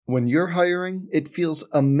When you're hiring, it feels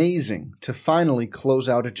amazing to finally close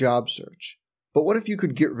out a job search. But what if you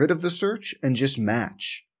could get rid of the search and just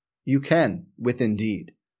match? You can with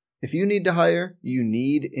Indeed. If you need to hire, you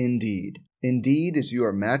need Indeed. Indeed is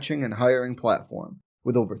your matching and hiring platform.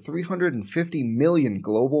 With over 350 million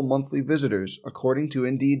global monthly visitors, according to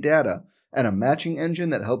Indeed data, and a matching engine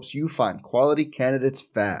that helps you find quality candidates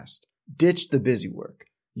fast. Ditch the busy work.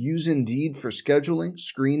 Use Indeed for scheduling,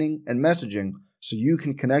 screening, and messaging so you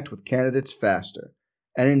can connect with candidates faster.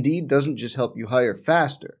 And Indeed doesn't just help you hire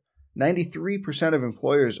faster. 93% of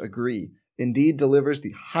employers agree Indeed delivers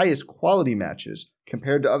the highest quality matches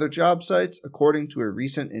compared to other job sites, according to a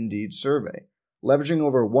recent Indeed survey. Leveraging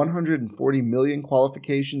over 140 million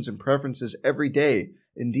qualifications and preferences every day,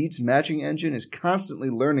 Indeed's matching engine is constantly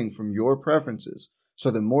learning from your preferences, so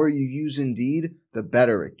the more you use Indeed, the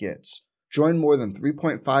better it gets. Join more than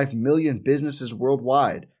 3.5 million businesses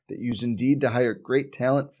worldwide that use Indeed to hire great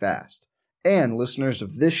talent fast. And listeners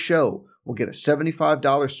of this show will get a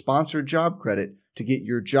 $75 sponsored job credit to get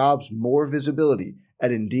your jobs more visibility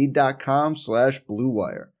at Indeed.com/Blue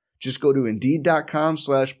Wire. Just go to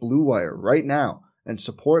Indeed.com/Blue Wire right now and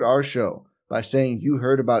support our show by saying you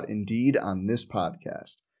heard about Indeed on this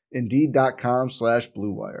podcast.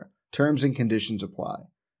 Indeed.com/Blue Wire. Terms and conditions apply.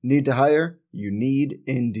 Need to hire? You need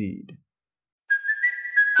Indeed.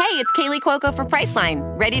 Hey, it's Kaylee Cuoco for Priceline.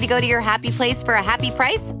 Ready to go to your happy place for a happy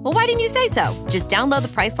price? Well, why didn't you say so? Just download the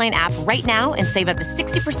Priceline app right now and save up to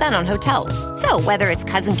 60% on hotels. So whether it's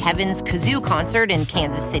Cousin Kevin's Kazoo Concert in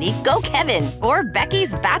Kansas City, go Kevin, or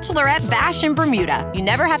Becky's Bachelorette Bash in Bermuda, you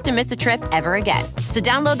never have to miss a trip ever again. So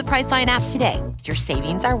download the Priceline app today. Your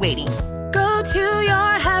savings are waiting. Go to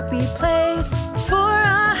your happy place for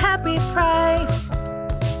a happy price.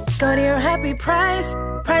 Go to your happy price,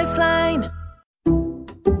 Priceline.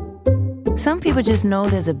 Some people just know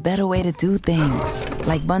there's a better way to do things,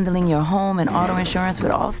 like bundling your home and auto insurance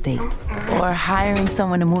with Allstate, or hiring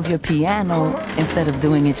someone to move your piano instead of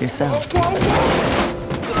doing it yourself.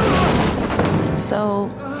 So,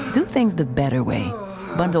 do things the better way.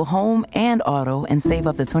 Bundle home and auto and save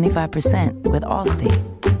up to 25% with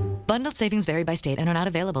Allstate. Bundled savings vary by state and are not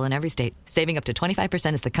available in every state. Saving up to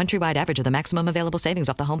 25% is the countrywide average of the maximum available savings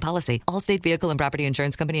off the home policy. Allstate Vehicle and Property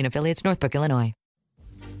Insurance Company and affiliates, Northbrook, Illinois.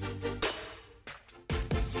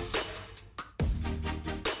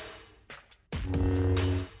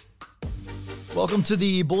 Welcome to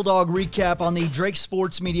the Bulldog Recap on the Drake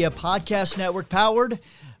Sports Media Podcast Network, powered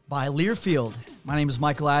by Learfield. My name is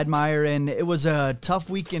Michael Admire, and it was a tough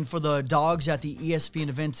weekend for the Dogs at the ESPN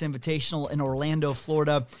Events Invitational in Orlando,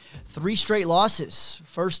 Florida. 3 straight losses.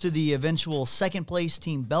 First to the eventual second-place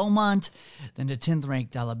team Belmont, then to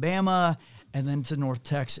 10th-ranked Alabama, and then to North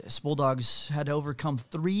Texas. Bulldogs had to overcome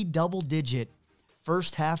 3 double-digit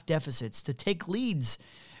first-half deficits to take leads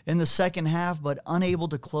in the second half, but unable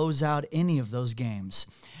to close out any of those games.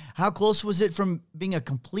 How close was it from being a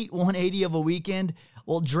complete 180 of a weekend?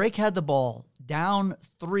 Well, Drake had the ball down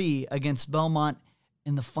 3 against Belmont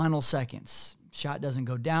in the final seconds. Shot doesn't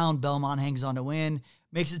go down. Belmont hangs on to win,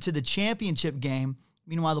 makes it to the championship game.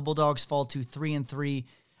 Meanwhile, the Bulldogs fall to 3-3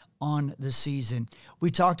 on the season. We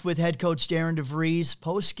talked with head coach Darren DeVries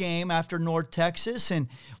post-game after North Texas, and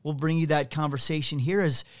we'll bring you that conversation here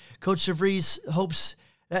as Coach DeVries hopes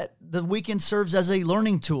that the weekend serves as a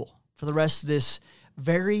learning tool for the rest of this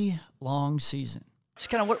very long season. Just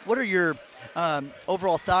kind of what are your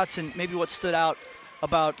overall thoughts and maybe what stood out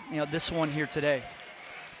about this one here today?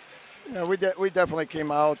 Yeah, we definitely came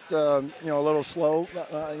out a little slow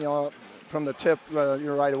from the tip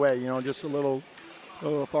right away. Just a little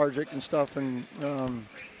lethargic and stuff, and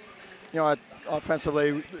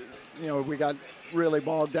offensively, we got really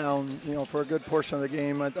bogged down, for a good portion of the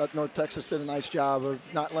game. I thought North Texas did a nice job of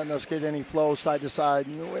not letting us get any flow side to side.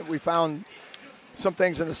 We found some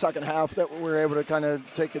things in the second half that we were able to kind of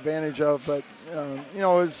take advantage of, but it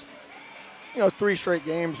was 3 straight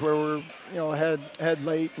games where we're head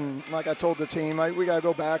late, and like I told the team, we got to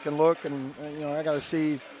go back and look, and I got to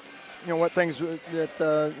see what things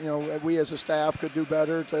that we as a staff could do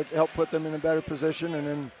better to help put them in a better position, and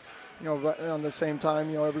then on the same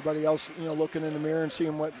time, everybody else, looking in the mirror and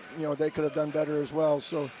seeing what, they could have done better as well.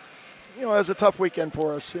 So, it was a tough weekend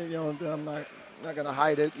for us. I'm not going to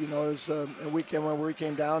hide it. It was a weekend where we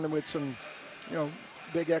came down and with some,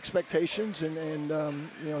 big expectations and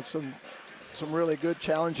some really good,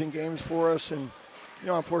 challenging games for us. And,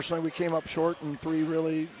 unfortunately, we came up short in 3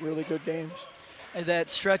 really, really good games. And that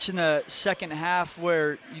stretch in the second half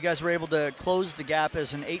where you guys were able to close the gap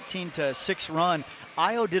as an 18-6 run,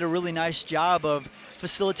 Io did a really nice job of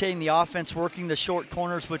facilitating the offense, working the short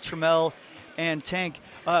corners with Trammell and Tank.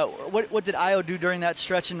 What did Io do during that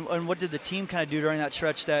stretch, and what did the team kind of do during that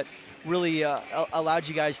stretch that really allowed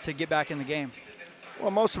you guys to get back in the game?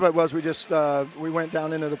 Well, most of it was we just we went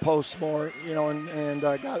down into the post more, and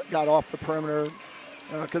got off the perimeter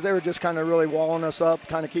because they were just kind of really walling us up,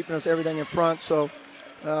 kind of keeping us everything in front. So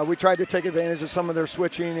we tried to take advantage of some of their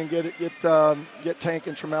switching and get Tank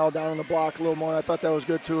and Trammell down on the block a little more. I thought that was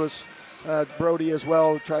good to us. Brody as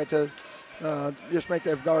well tried to just make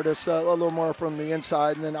them guard us a little more from the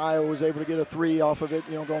inside, and then Io was able to get a 3 off of it,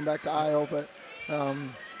 going back to Io. But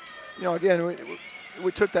again,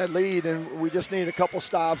 we took that lead, and we just needed a couple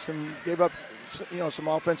stops and gave up, some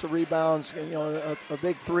offensive rebounds. A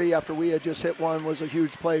big 3 after we had just hit one was a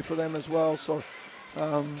huge play for them as well. So,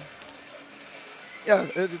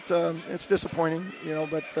 it's disappointing,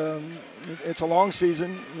 but it's a long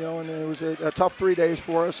season, and it was a tough 3 days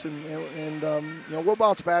for us, and we'll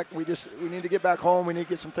bounce back. We need to get back home. We need to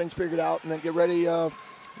get some things figured out, and then get ready, for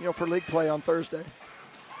league play on Thursday.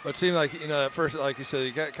 But it seemed like, at first, like you said,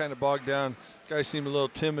 you got kind of bogged down. Guys seemed a little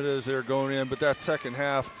timid as they were going in, but that second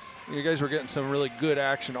half, you guys were getting some really good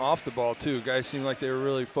action off the ball too. Guys seemed like they were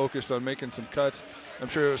really focused on making some cuts. I'm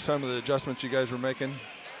sure it was some of the adjustments you guys were making.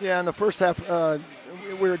 Yeah, in the first half,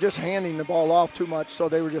 we were just handing the ball off too much, so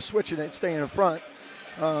they were just switching it, staying in front.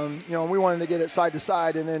 And we wanted to get it side to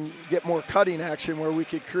side and then get more cutting action where we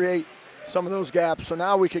could create some of those gaps. So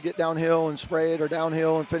now we could get downhill and spray it, or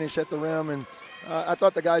downhill and finish at the rim. And I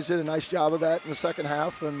thought the guys did a nice job of that in the second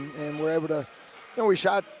half, and we're able to, we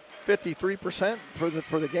shot 53%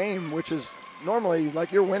 for the game, which is normally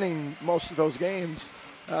like you're winning most of those games.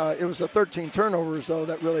 It was the 13 turnovers, though,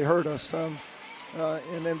 that really hurt us. And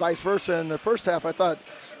then vice versa. In the first half, I thought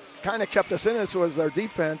kind of kept us in it was our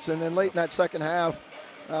defense. And then late in that second half,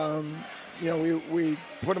 we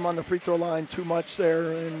put them on the free throw line too much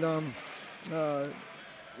there. And,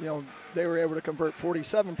 they were able to convert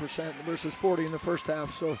 47% versus 40 in the first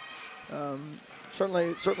half. So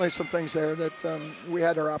certainly some things there that we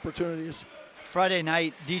had our opportunities. Friday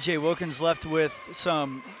night, DJ Wilkins left with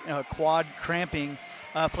some quad cramping.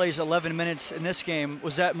 Plays 11 minutes in this game.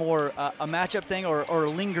 Was that more a matchup thing or a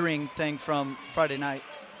lingering thing from Friday night?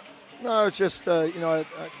 No, it's just,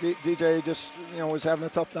 DJ just, was having a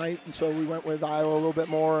tough night, and so we went with Iowa a little bit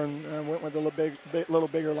more and went with a little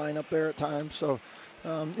bigger lineup there at times. So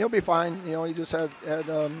he'll be fine. He just had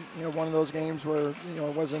one of those games where,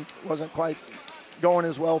 it wasn't quite going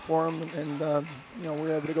as well for him, and, we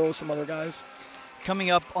were able to go with some other guys. Coming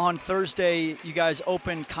up on Thursday, you guys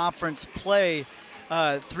open conference play.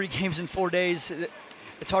 3 games in 4 days.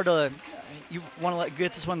 It's hard to you want to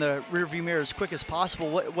get this one in the rearview mirror as quick as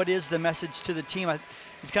possible. What is the message to the team?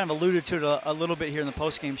 You've kind of alluded to it a little bit here in the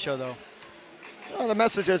post-game show, though. Well, the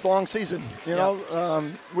message is long season.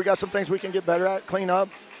 We got some things we can get better at, clean up.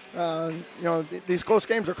 These close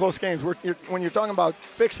games are close games. When you're talking about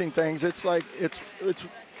fixing things, it's like it's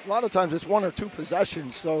a lot of times it's 1 or 2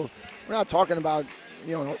 possessions. So we're not talking about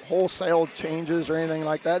wholesale changes or anything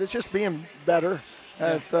like that. It's just being better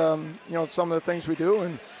at some of the things we do,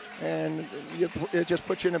 and it just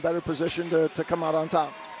puts you in a better position to come out on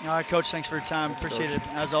top. All right, Coach, thanks for your time. Appreciate it,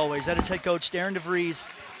 as always. That is head coach Darren DeVries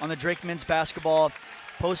on the Drake men's basketball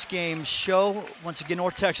post-game show. Once again,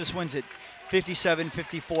 North Texas wins it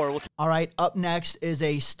 57-54. All right, up next is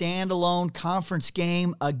a standalone conference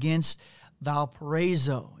game against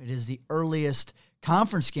Valparaiso. It is the earliest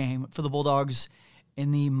conference game for the Bulldogs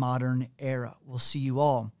in the modern era. We'll see you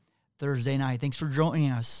all Thursday night. Thanks for joining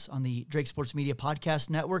us on the Drake Sports Media Podcast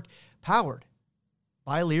Network, powered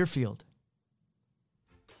by Learfield.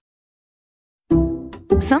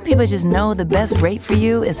 Some people just know the best rate for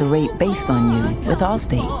you is a rate based on you with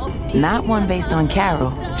Allstate, not one based on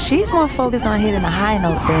Carol. She's more focused on hitting a high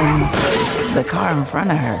note than the car in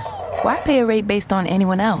front of her. Why pay a rate based on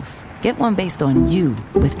anyone else? Get one based on you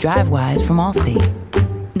with DriveWise from Allstate.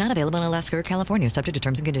 Not available in Alaska or California, subject to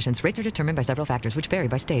terms and conditions. Rates are determined by several factors, which vary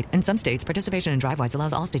by state. In some states, participation in DriveWise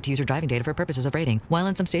allows Allstate to use your driving data for purposes of rating. While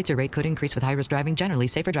in some states, your rate could increase with high-risk driving. Generally,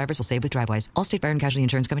 safer drivers will save with DriveWise. Allstate Fire and Casualty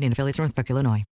Insurance Company and affiliates, Northbrook, Illinois.